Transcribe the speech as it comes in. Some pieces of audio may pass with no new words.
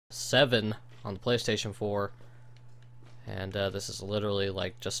7 on the PlayStation 4, and this is literally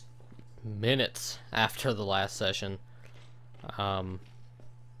like just minutes after the last session. We're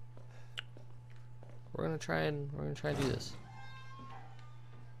gonna try and do this,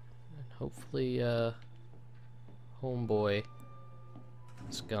 and hopefully homeboy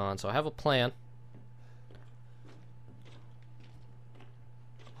is gone. So I have a plan.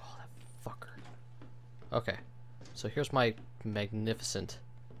 Oh, that fucker. Okay, so here's my magnificent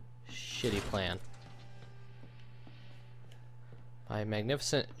shitty plan. My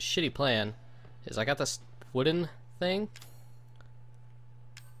magnificent shitty plan is I got this wooden thing,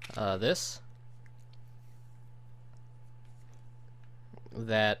 this,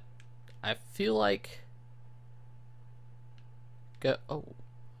 that I feel like oh.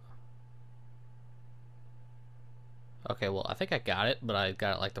 Okay, well, I think I got it, but I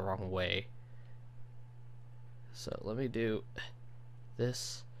got it like the wrong way. So let me do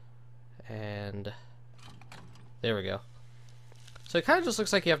this, and there we go. So it kind of just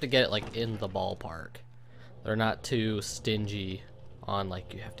looks like you have to get it like in the ballpark. They're not too stingy on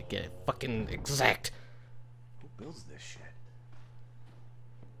like you have to get it fucking exact. Who builds this shit?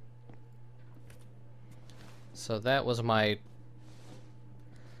 So that was my,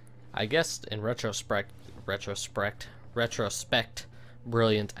 I guess in retrospect,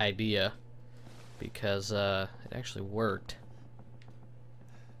 brilliant idea, because it actually worked.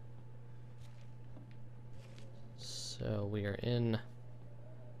 So we are in.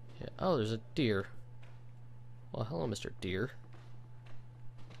 Yeah, oh, there's a deer. Well, hello, Mr. Deer.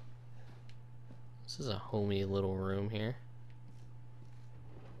 This is a homey little room here.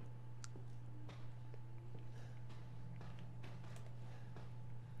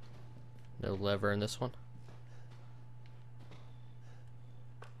 No lever in this one.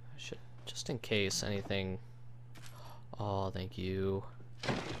 I should, just in case anything. Oh, thank you.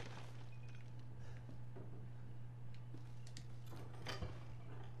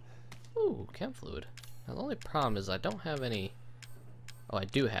 Ooh, chem fluid. Now the only problem is I don't have any. Oh, I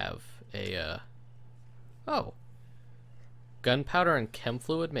do have a. Oh. Gunpowder and chem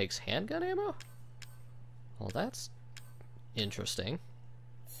fluid makes handgun ammo? Well, that's interesting.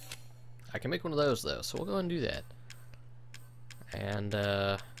 I can make one of those though, so we'll go and do that. And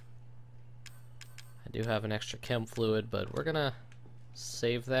I do have an extra chem fluid, but we're gonna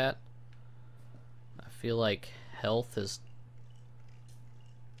save that. I feel like health is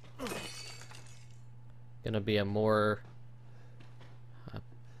gonna be a more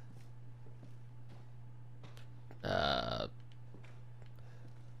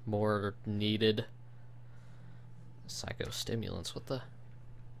more needed. Psychostimulants, what the?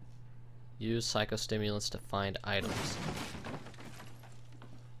 Use psychostimulants to find items.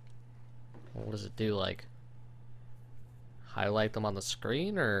 What does it do, like highlight them on the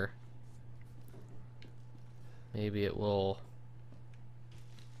screen, or maybe it will.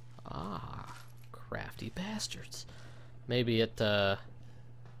 Ah, crafty bastards. Maybe it I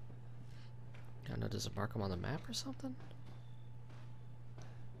don't know, does it mark them on the map or something?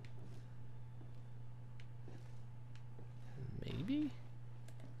 Maybe?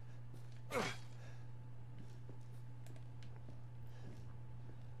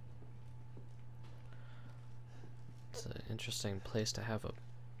 It's an interesting place to have a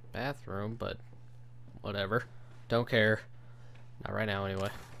bathroom, but whatever. Don't care. Not right now, anyway.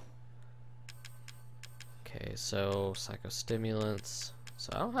 Okay, so psychostimulants.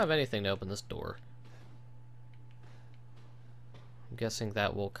 So I don't have anything to open this door. I'm guessing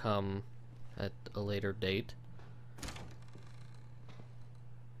that will come at a later date.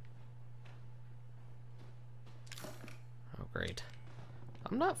 Oh, great.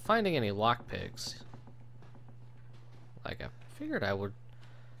 I'm not finding any lockpicks. Like I figured I would.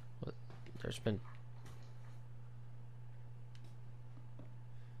 There's been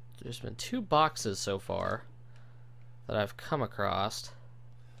 2 boxes so far that I've come across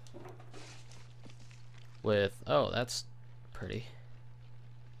with. Oh, that's pretty.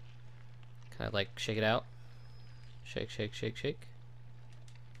 Can I like shake it out? Shake, shake, shake, shake.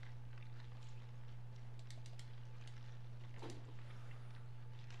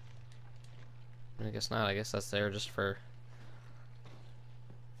 I guess not. I guess that's there just for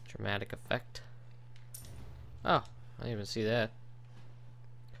dramatic effect. Oh, I didn't even see that.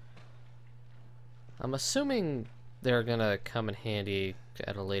 I'm assuming they're gonna come in handy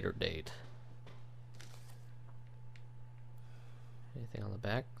at a later date. Anything on the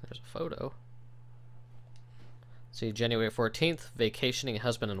back? There's a photo. See, January 14th, vacationing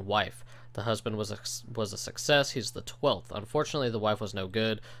husband and wife. The husband was a success. He's the 12th. Unfortunately, the wife was no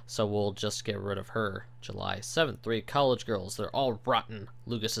good, so we'll just get rid of her. July 7th, 3 college girls. They're all rotten.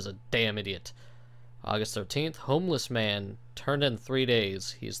 Lucas is a damn idiot. August 13th, homeless man. Turned in 3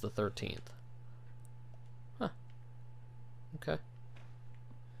 days. He's the 13th. Huh. Okay.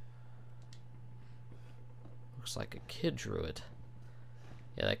 Looks like a kid drew it.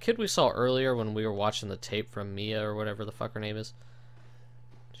 Yeah, that kid we saw earlier when we were watching the tape from Mia or whatever the fuck her name is.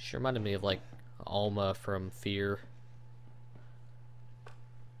 She reminded me of, like, Alma from Fear.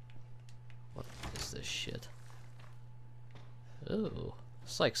 What is this shit? Ooh,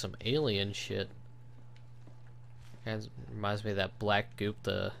 it's like some alien shit. Kind of reminds me of that black goop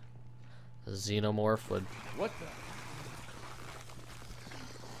the xenomorph would. What the?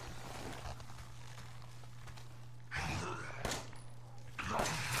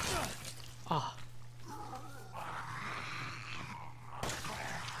 Ah.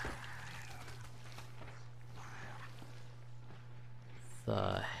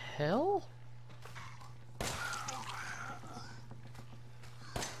 The hell?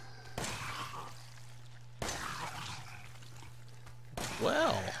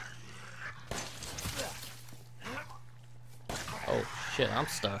 Well. Oh shit, I'm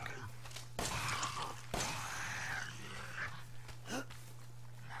stuck.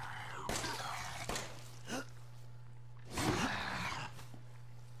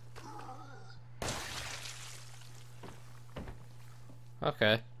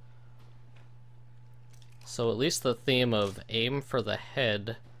 Okay. So at least the theme of aim for the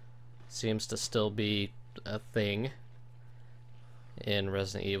head seems to still be a thing in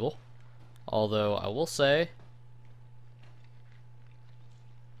Resident Evil. Although I will say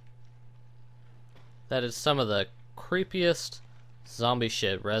that is some of the creepiest zombie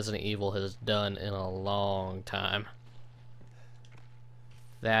shit Resident Evil has done in a long time.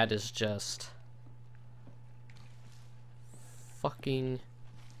 That is just fucking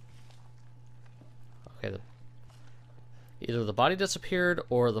okay. Either the body disappeared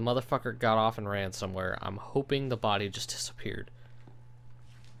or the motherfucker got off and ran somewhere. I'm hoping the body just disappeared.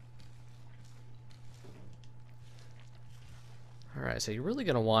 Alright, so you're really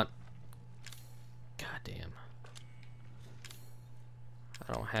gonna want. Goddamn.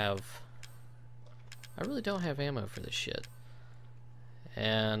 I really don't have ammo for this shit.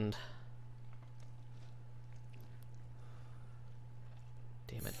 And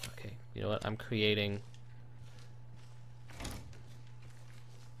damn it. Okay, you know what? I'm creating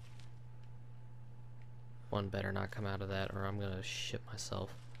one. Better not come out of that or I'm gonna shit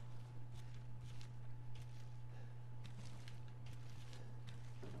myself.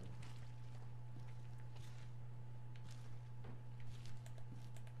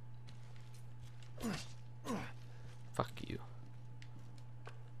 Fuck you.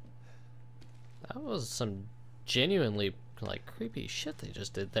 That was some genuinely, like, creepy shit they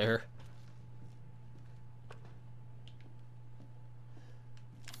just did there.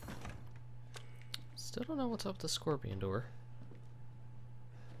 Still don't know what's up with the scorpion door.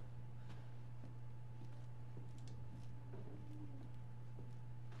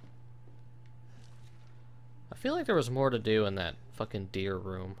 I feel like there was more to do in that fucking deer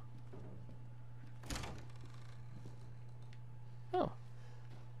room. Oh.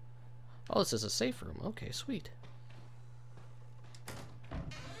 Oh, this is a safe room. Okay, sweet.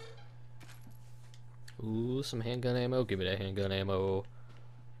 Ooh, some handgun ammo. Give me that handgun ammo.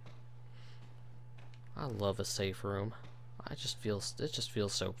 I love a safe room. It just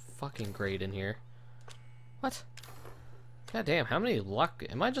feels so fucking great in here. What? God damn, how many lock...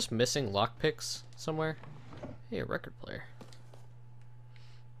 Am I just missing lockpicks somewhere? Hey, a record player.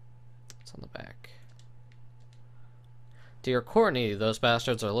 It's on the back. Dear Courtney, those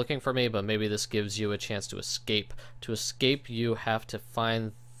bastards are looking for me, but maybe this gives you a chance to escape. To escape, you have to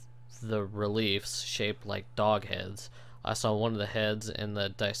find the reliefs shaped like dog heads. I saw one of the heads in the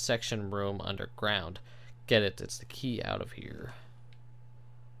dissection room underground. Get it, it's the key out of here.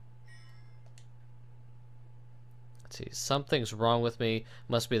 Let's see, something's wrong with me.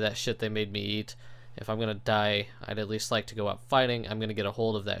 Must be that shit they made me eat. If I'm gonna die, I'd at least like to go out fighting. I'm gonna get a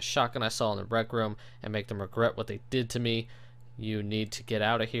hold of that shotgun I saw in the rec room and make them regret what they did to me. You need to get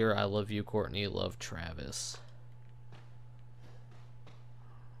out of here. I love you, Courtney. Love, Travis.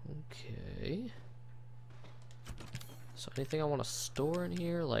 Okay. So anything I want to store in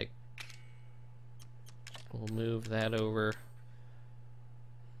here, like, we'll move that over.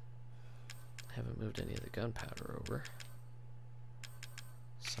 Haven't moved any of the gunpowder over.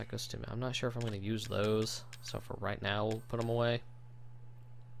 Psychostimulant. I'm not sure if I'm going to use those, so for right now, we'll put them away.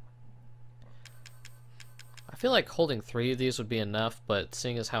 I feel like holding 3 of these would be enough, but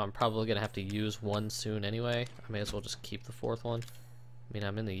seeing as how I'm probably going to have to use one soon anyway, I may as well just keep the 4th one. I mean,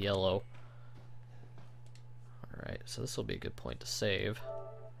 I'm in the yellow. Alright, so this will be a good point to save.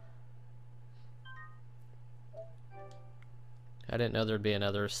 I didn't know there'd be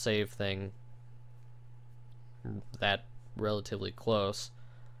another save thing that relatively close,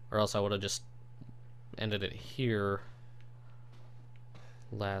 or else I would have just ended it here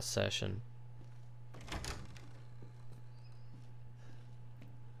last session.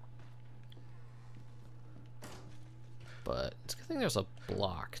 But it's a good thing there's a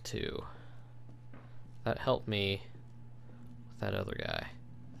block too. That helped me with that other guy.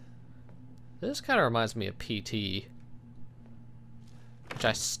 This kind of reminds me of PT, which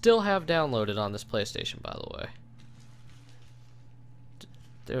I still have downloaded on this PlayStation, by the way.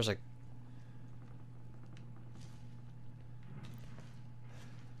 There's a...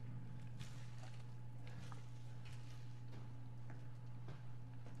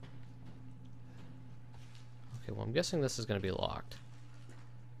 Okay, well, I'm guessing this is going to be locked.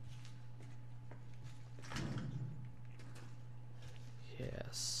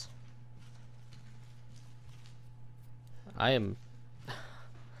 Yes. I am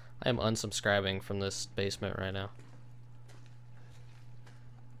unsubscribing from this basement right now.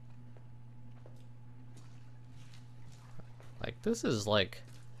 Like, this is like...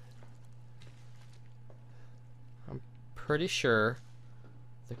 I'm pretty sure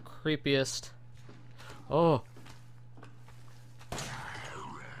the creepiest... Oh!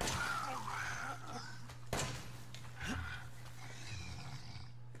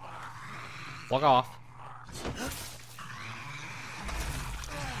 Walk off.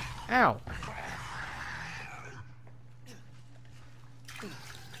 Ow!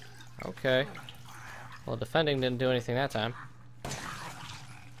 Okay. Well, defending didn't do anything that time.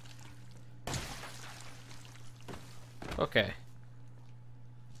 Okay.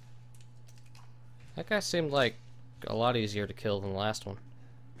 That guy seemed like a lot easier to kill than the last one.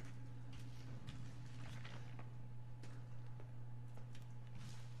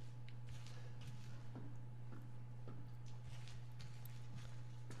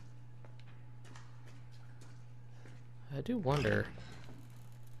 I do wonder...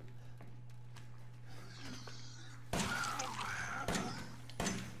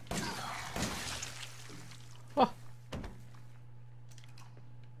 Oh!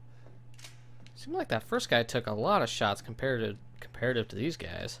 Seemed like that first guy took a lot of shots comparative to these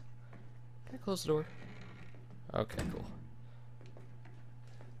guys. Can I close the door? Okay, cool.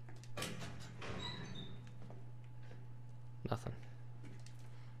 Nothing.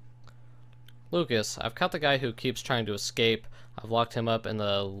 Lucas, I've caught the guy who keeps trying to escape. I've locked him up in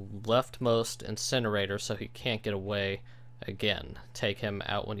the leftmost incinerator so he can't get away again. Take him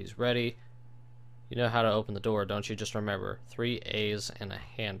out when he's ready. You know how to open the door, don't you? Just remember, 3 A's and a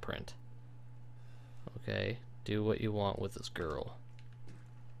handprint. Okay, do what you want with this girl.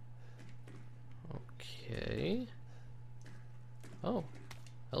 Okay. Oh,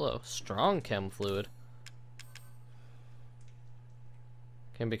 hello. Strong chem fluid.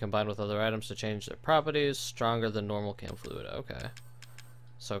 Can be combined with other items to change their properties. Stronger than normal chem fluid. Okay.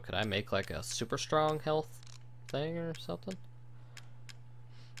 So could I make like a super strong health thing or something?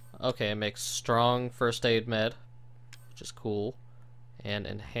 Okay, it makes strong first aid med, which is cool, and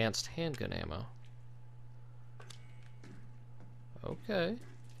enhanced handgun ammo. Okay.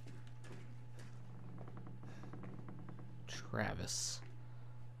 Travis.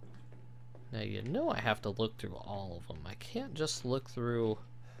 Now you know I have to look through all of them. I can't just look through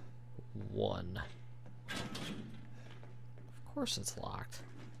one. Of course it's locked.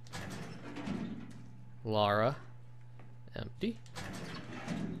 Lara. Empty.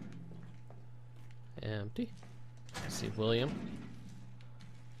 Empty. Let's see, William.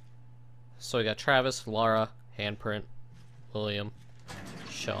 So we got Travis, Lara, handprint, William,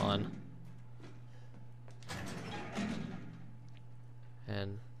 Sean,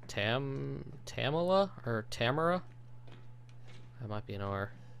 and Tamala or Tamara. That might be an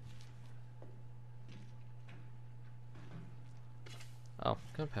R. Oh,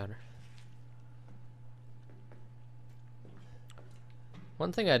 gunpowder.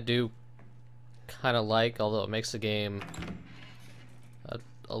 One thing I do kind of like, although it makes the game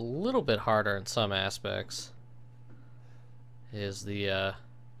a little bit harder in some aspects, is the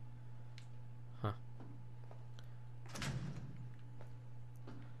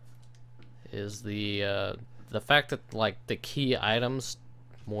the fact that like the key items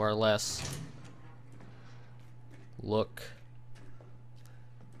more or less look,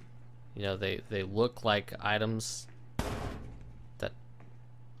 you know, they look like items that...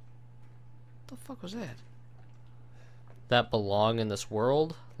 What the fuck was that? that belong in this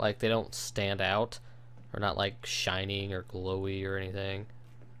world. Like, they don't stand out, or not like shining or glowy or anything.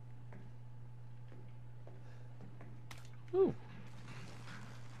 Ooh.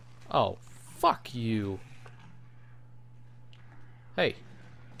 Oh, fuck you. Hey,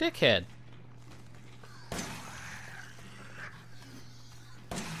 dickhead.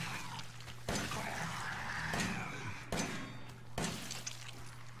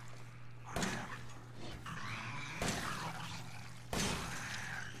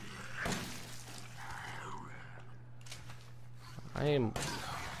 I am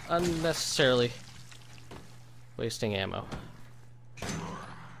unnecessarily wasting ammo.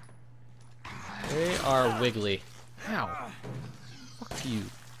 They are wiggly. Ow. Fuck you.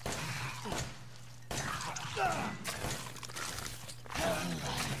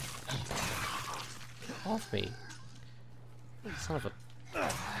 Get off me. Son of a...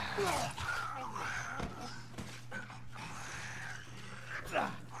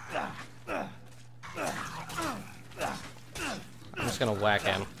 I'm just gonna whack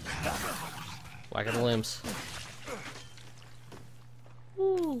him. Whack at the limbs.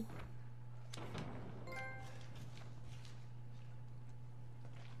 Woo.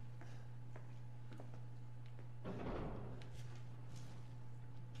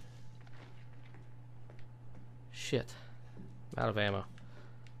 Shit. I'm out of ammo.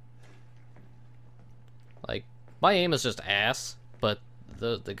 Like, my aim is just ass, but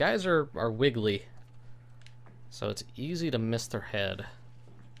the guys are wiggly. So it's easy to miss their head.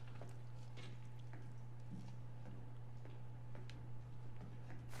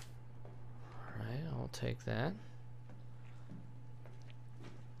 Alright, I'll take that.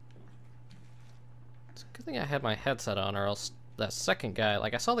 It's a good thing I had my headset on, or else that second guy,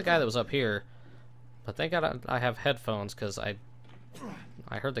 like I saw the guy that was up here, but thank God I have headphones, because I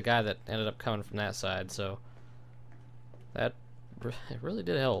heard the guy that ended up coming from that side, so that it really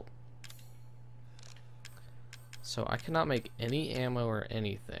did help. So I cannot make any ammo or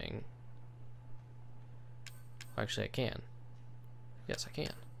anything. Actually, I can. Yes, I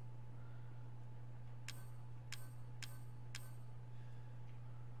can.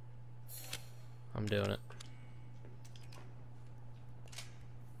 I'm doing it.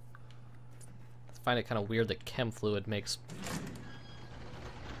 I find it kind of weird that chem fluid makes...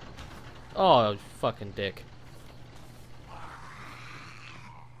 Oh, fucking dick.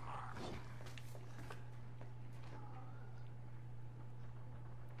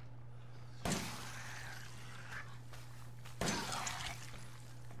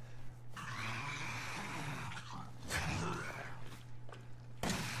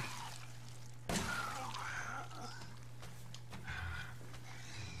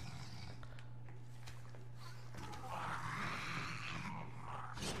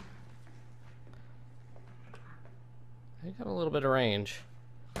 I got a little bit of range.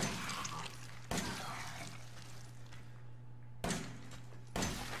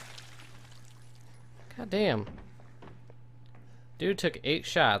 God damn. Dude took 8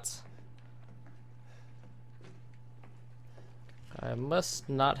 shots. I must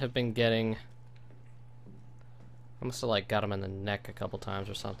not have been getting... I must have like got him in the neck a couple times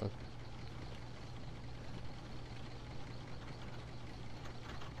or something.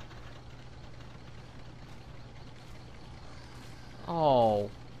 Oh,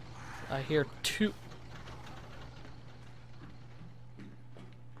 I hear 2.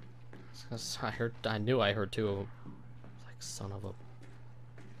 I knew I heard 2 of them. Like, son of a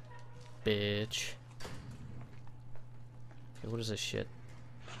bitch. Okay, what is this shit?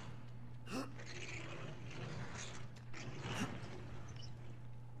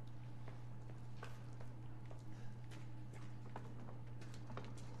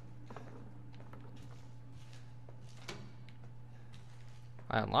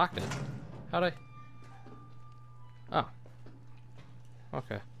 I unlocked it. How'd I? Oh.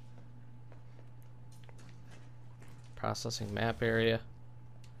 Okay. Processing map area.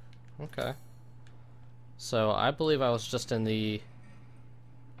 Okay. So I believe I was just in the...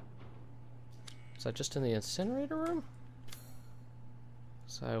 Was I just in the incinerator room?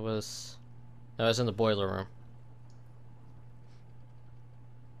 So I was... No, I was in the boiler room.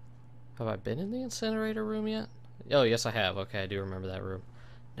 Have I been in the incinerator room yet? Oh, yes I have. Okay, I do remember that room.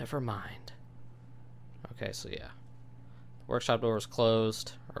 Never mind. Okay, so yeah. The workshop door was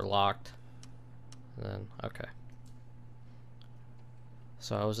closed, or locked. And then, okay.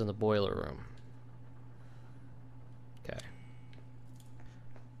 So I was in the boiler room. Okay.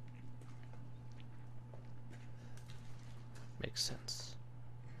 Makes sense.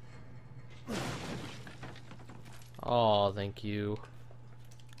 Oh, thank you.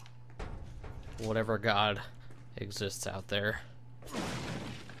 Whatever God exists out there.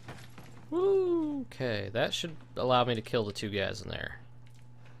 Woo! Okay, that should allow me to kill the two guys in there.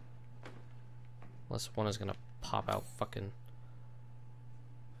 Unless one is gonna pop out fucking...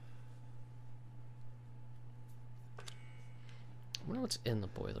 I wonder what's in the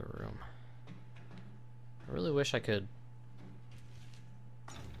boiler room. I really wish I could...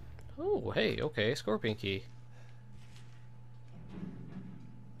 Oh, hey, okay, scorpion key.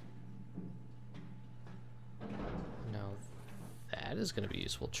 Now, that is going to be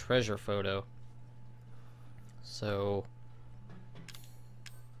useful. Treasure photo. So,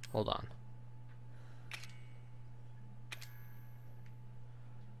 hold on.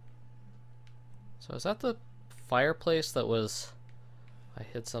 So is that the fireplace that was... I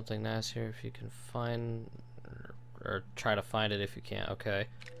hid something nice here if you can find... Or try to find it if you can't. Okay.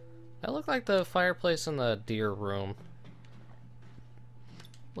 That looked like the fireplace in the deer room.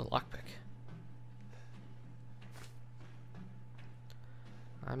 Ooh, a lockpick.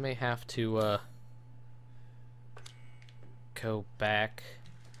 I may have to go back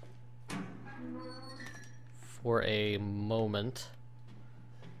for a moment.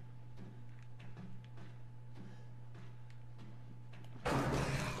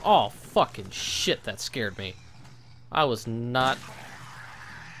 Oh, fucking shit, that scared me. I was not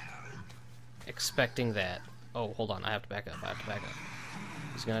expecting that. Oh, hold on, I have to back up,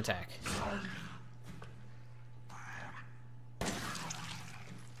 He's gonna attack.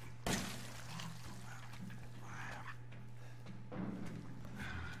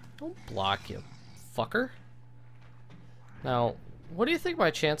 Don't block, you fucker. Now, what do you think my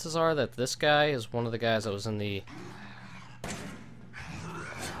chances are that this guy is one of the guys that was in the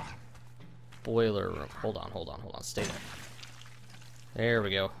boiler room? Hold on, stay there. There we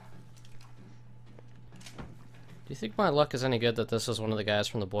go. Do you think my luck is any good that this is one of the guys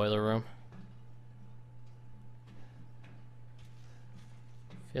from the boiler room?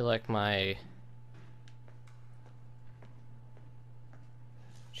 I feel like my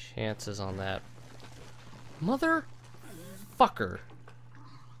chances on that... Motherfucker!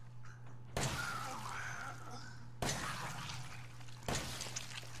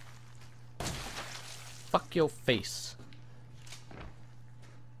 Fuck your face.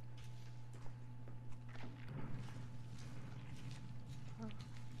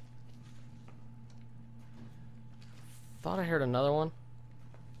 Thought I heard another one.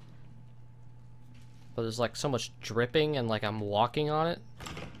 But there's like so much dripping and like I'm walking on it.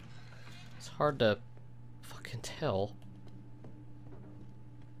 It's hard to fucking tell.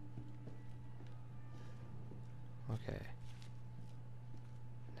 Okay.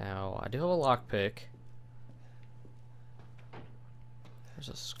 Now, I do have a lockpick. There's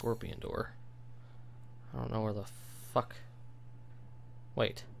a scorpion door. I don't know where the fuck...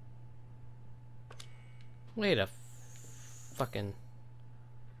 Wait. Wait a fucking...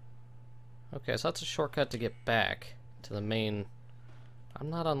 Okay, so that's a shortcut to get back to the main... I'm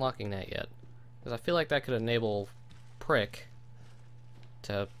not unlocking that yet. Because I feel like that could enable Prick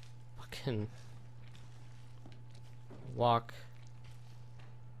to fucking walk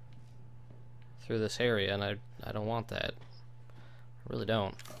through this area, and I don't want that. I really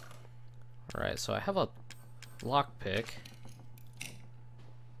don't. Alright, so I have a lockpick.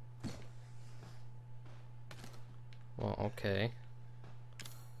 Well, okay.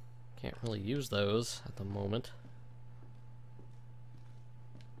 Can't really use those at the moment.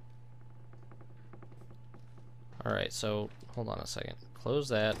 Alright, so hold on a second. Close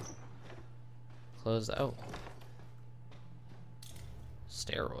that. Close that. Oh.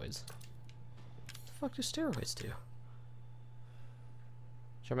 Steroids. What the fuck do steroids do?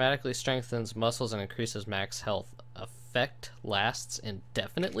 Dramatically strengthens muscles and increases max health. Effect lasts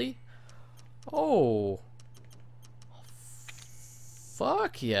indefinitely? Oh.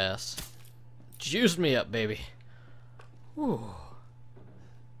 Fuck yes. Juice me up, baby. Whew.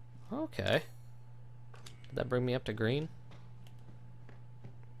 Okay. Did that bring me up to green?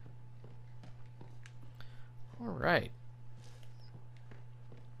 Alright.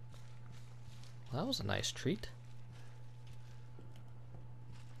 Well, that was a nice treat.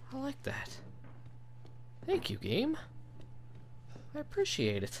 I like that. Thank you, game. I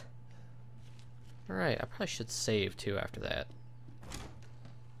appreciate it. Alright, I probably should save too after that.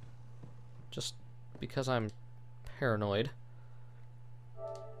 Just because I'm paranoid.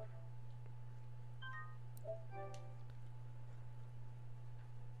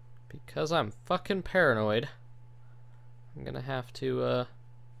 Because I'm fucking paranoid, I'm gonna have to,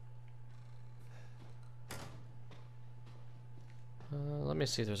 let me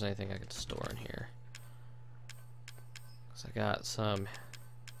see if there's anything I can store in here. 'Cause I got some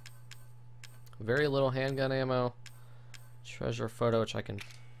very little handgun ammo. Treasure photo, which I can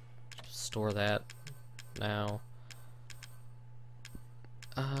store that now.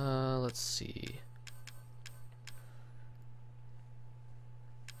 Let's see.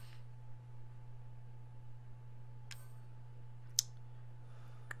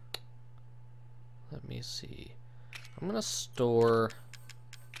 Let me see. I'm gonna store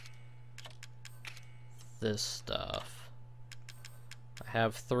this stuff. I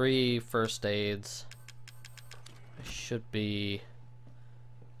have 3 first aids. I should be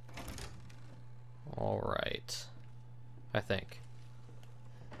alright, I think.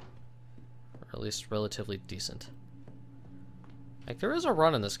 Or at least relatively decent. Like, there is a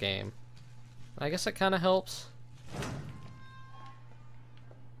run in this game. I guess it kind of helps.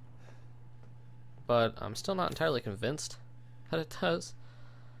 But I'm still not entirely convinced that it does.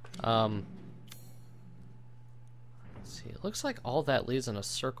 Let's see, it looks like all that leads in a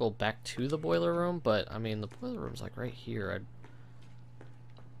circle back to the boiler room, but I mean, the boiler room's like right here.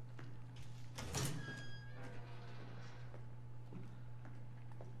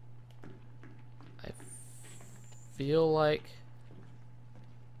 I feel like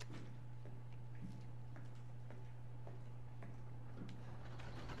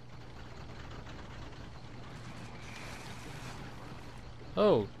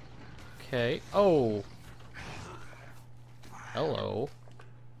oh, okay. Oh, hello.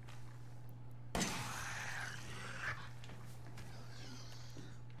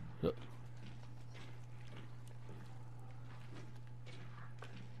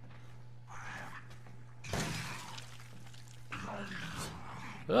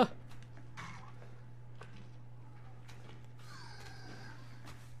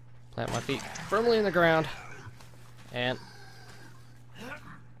 Plant my feet firmly in the ground and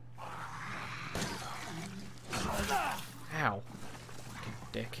ow, fucking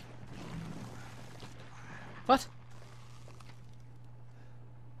dick. What?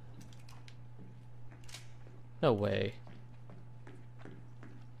 No way.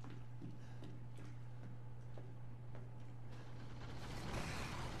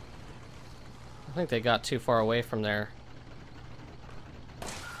 I think they got too far away from there.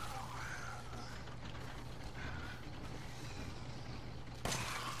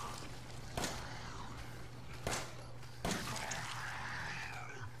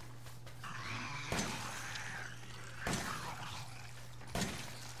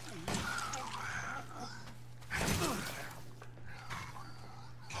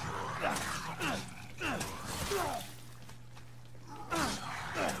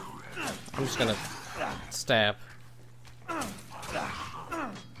 I'm just gonna stab.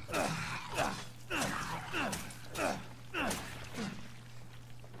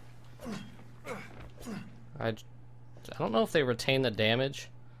 I don't know if they retain the damage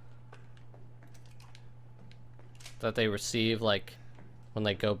that they receive, like, when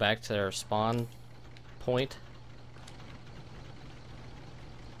they go back to their spawn point.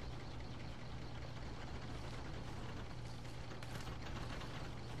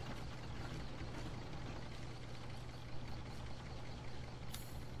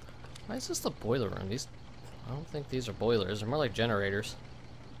 Why is this the boiler room? These, I don't think these are boilers. They're more like generators.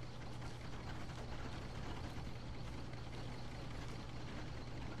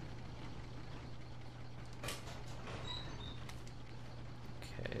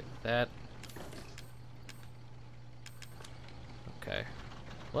 Okay, that... Okay.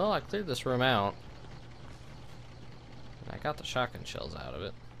 Well, I cleared this room out. And I got the shotgun shells out of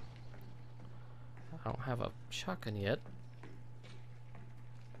it. I don't have a shotgun yet.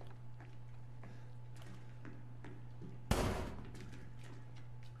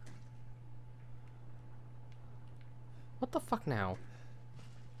 What the fuck now?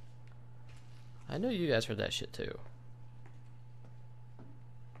 I know you guys heard that shit too.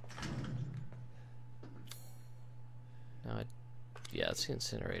 Now, yeah, it's the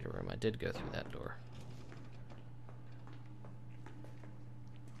incinerator room. I did go through that door.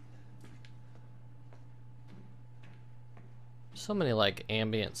 So many, like,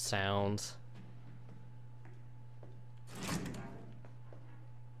 ambient sounds.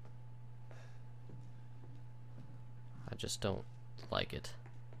 I just don't like it.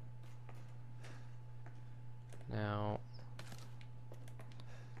 Now,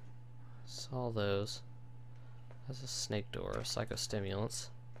 saw those. That's a snake door, psychostimulants.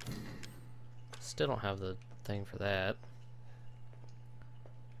 Still don't have the thing for that.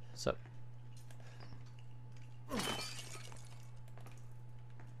 So,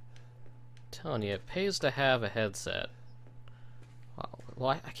 telling you, it pays to have a headset. Well,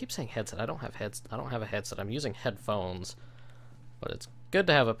 I keep saying headset. I don't have a headset. I'm using headphones, but it's good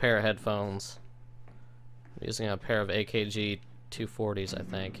to have a pair of headphones I'm using a pair of AKG 240s, I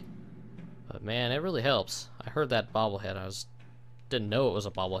think. But man, it really helps. I heard that bobblehead. Didn't know it was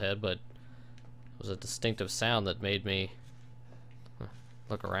a bobblehead, but it was a distinctive sound that made me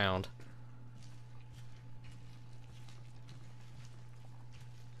look around.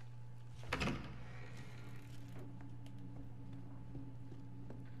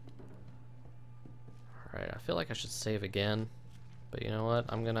 Alright, I feel like I should save again, but you know what?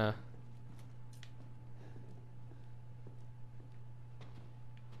 I'm gonna...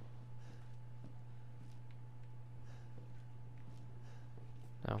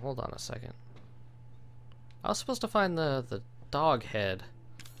 Now, hold on a second. I was supposed to find the dog head.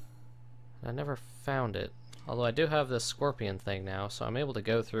 I never found it. Although I do have this scorpion thing now, so I'm able to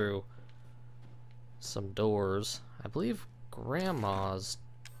go through some doors. I believe Grandma's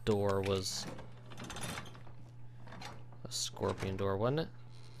door was a scorpion door, wasn't it?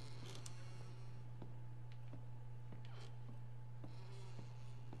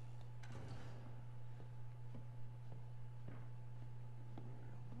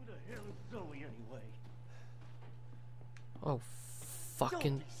 Who the hell is Zoe anyway? Oh,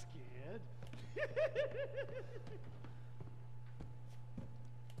 fucking... Don't be scared.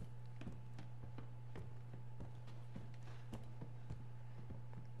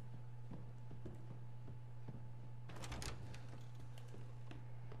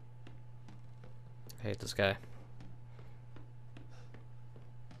 I hate this guy.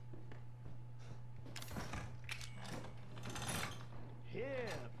 Here,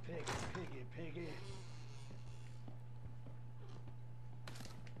 piggy.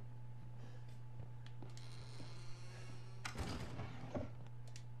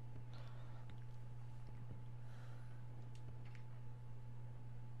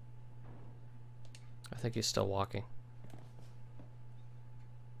 I think he's still walking.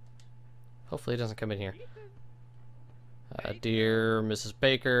 Hopefully he doesn't come in here. Dear Mrs.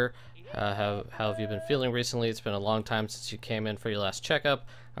 Baker, how have you been feeling recently? It's been a long time since you came in for your last checkup.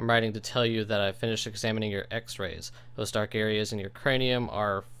 I'm writing to tell you that I finished examining your x-rays. Those dark areas in your cranium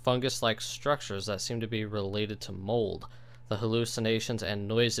are fungus-like structures that seem to be related to mold. The hallucinations and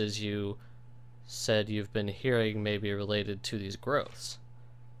noises you said you've been hearing may be related to these growths.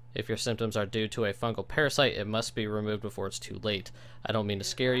 If your symptoms are due to a fungal parasite, it must be removed before it's too late. I don't mean to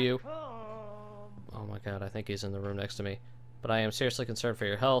scare you. Oh my god, I think he's in the room next to me. But I am seriously concerned for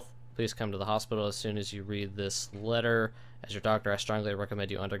your health. Please come to the hospital as soon as you read this letter. As your doctor, I strongly recommend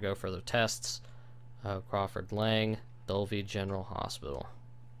you undergo further tests. Crawford Lang, Dulvey General Hospital.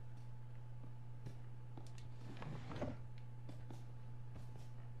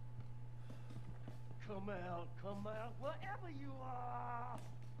 Come out, wherever you are.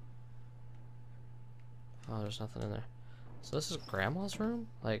 Oh, there's nothing in there. So this is Grandma's room?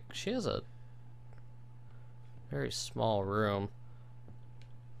 Like, she has a very small room.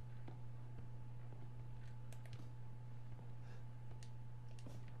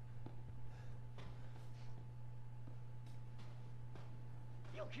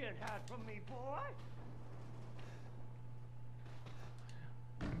 You can't hide from me, boy.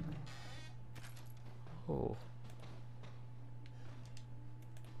 Oh.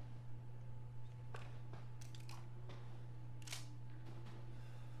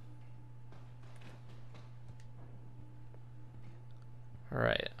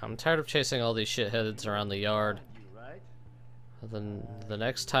 Alright, I'm tired of chasing all these shitheads around the yard. Then the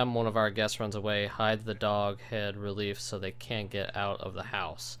next time one of our guests runs away, hide the dog head relief so they can't get out of the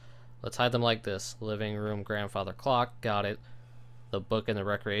house. Let's hide them like this. Living room grandfather clock, got it. The book in the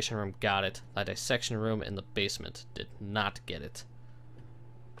recreation room, got it. The dissection room in the basement, did not get it.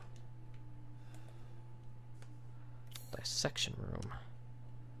 Dissection room.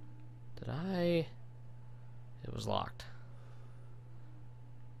 Did I? It was locked.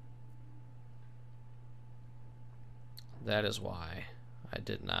 That is why I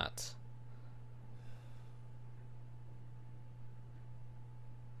did not.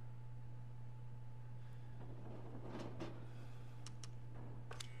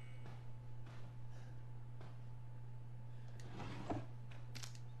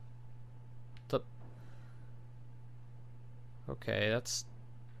 Okay, that's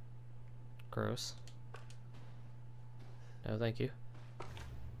gross. No, thank you.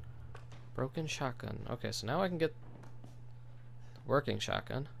 Broken shotgun. Okay, so now I can get the working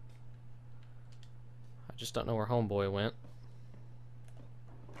shotgun. I just don't know where homeboy went.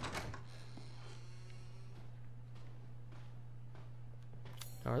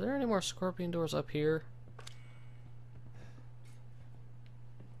 Are there any more scorpion doors up here?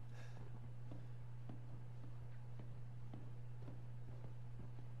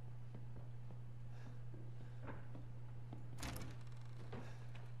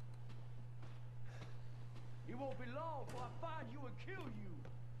 door before I find you and kill you.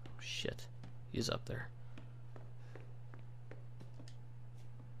 Shit. He's up there.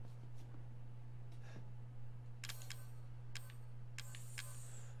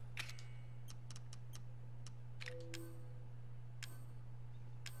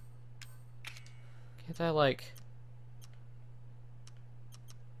 Can't I, like...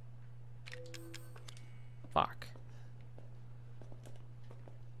 Fuck.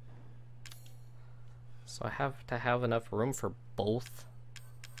 So I have to have enough room for both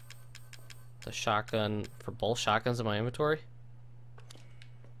the shotgun, for both shotguns in my inventory?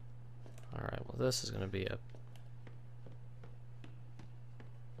 Alright, well this is gonna be a...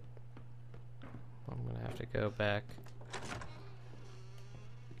 I'm gonna have to go back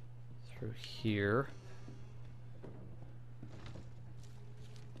through here.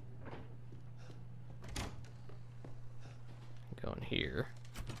 Go in here.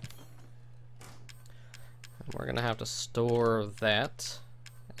 And we're gonna have to store that.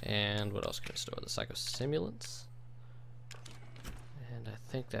 And what else can we store? The psychostimulants. And I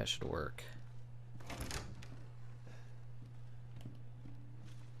think that should work.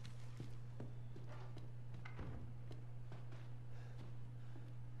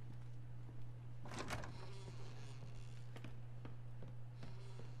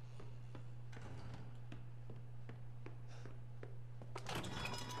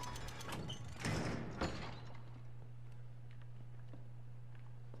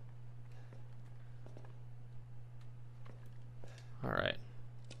 Alright.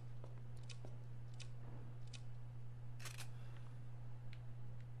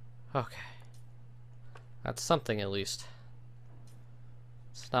 Okay. That's something at least.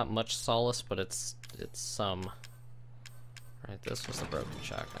 It's not much solace, but it's some. Right, this was the broken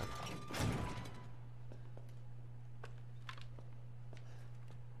shotgun.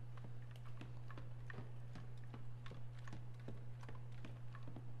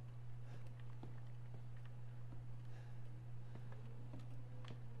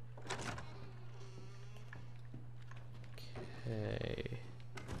 Okay.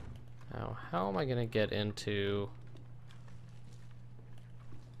 Now, how am I gonna get into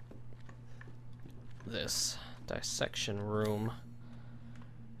this dissection room?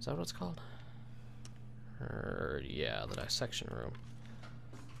 Is that what it's called? Yeah, the dissection room.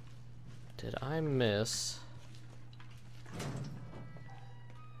 Did I miss?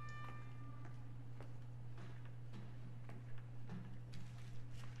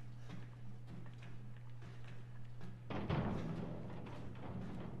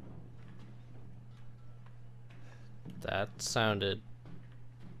 That sounded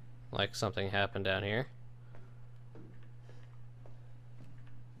like something happened down here.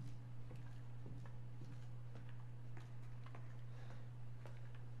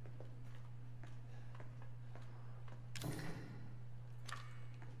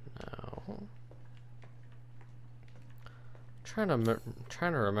 No. Trying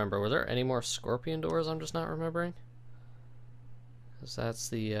to remember. Were there any more scorpion doors I'm just not remembering? Because that's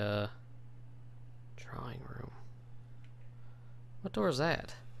the drawing room. What door is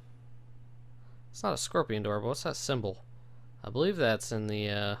that? It's not a scorpion door, but what's that symbol? I believe that's in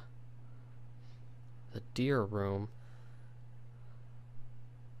the deer room.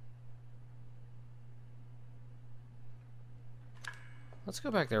 Let's go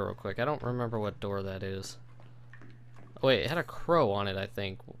back there real quick. I don't remember what door that is. Oh, wait, it had a crow on it, I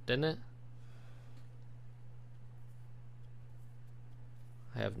think, didn't it?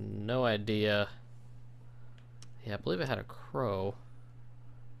 I have no idea. Yeah, I believe it had a crow.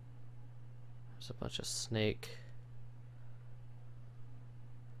 There's a bunch of snake.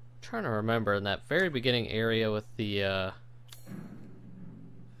 I'm trying to remember in that very beginning area with the oh,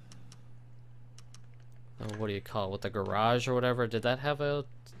 what do you call it? With the garage or whatever. Did that have a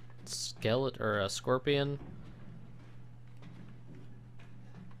skeleton or a scorpion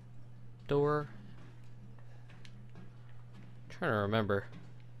door? I'm trying to remember.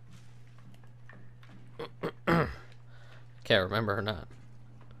 Can't remember or not.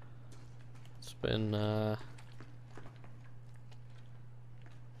 It's been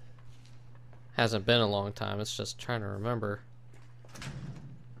hasn't been a long time. It's just trying to remember.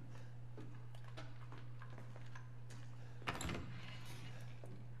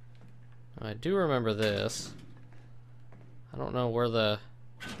 I do remember this. I don't know where the